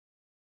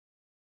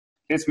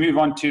let's move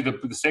on to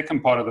the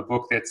second part of the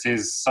book that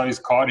says, so is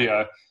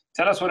cardio.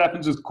 Tell us what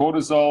happens with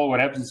cortisol, what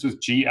happens with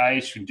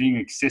GH, when doing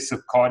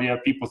excessive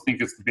cardio. People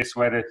think it's the best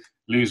way to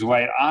lose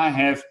weight.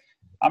 I've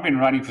been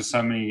running for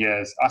so many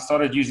years. I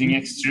started using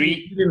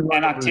X3,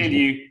 and I tell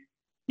you,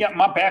 yeah,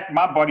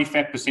 my body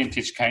fat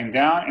percentage came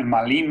down, and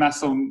my lean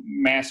muscle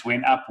mass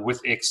went up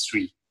with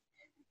X3.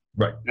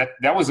 Right.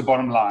 That was the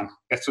bottom line.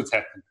 That's what's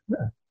happened.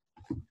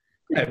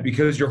 Yeah,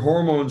 because your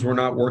hormones were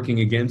not working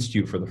against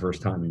you for the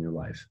first time in your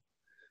life.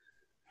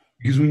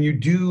 Because when you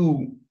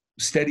do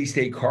steady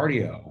state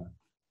cardio,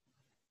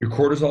 your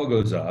cortisol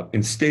goes up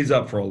and stays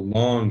up for a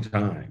long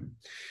time.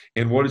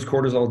 And what does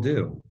cortisol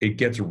do? It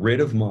gets rid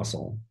of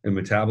muscle and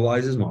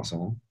metabolizes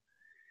muscle,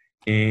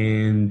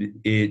 and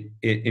it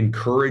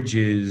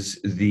encourages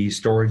the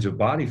storage of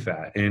body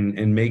fat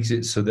and makes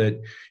it so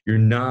that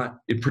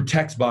it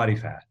protects body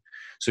fat.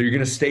 So you're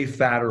going to stay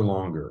fatter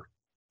longer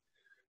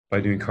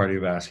by doing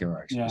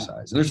cardiovascular exercise. Yeah.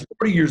 And there's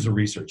 40 years of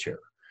research here.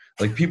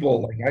 Like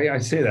people, I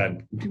say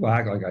that, people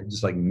act like I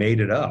just made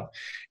it up.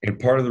 And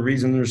part of the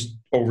reason there's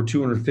over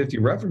 250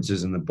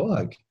 references in the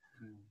book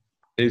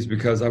is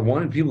because I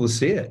wanted people to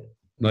see it.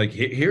 Like,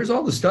 here's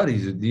all the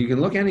studies. You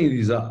can look any of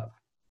these up.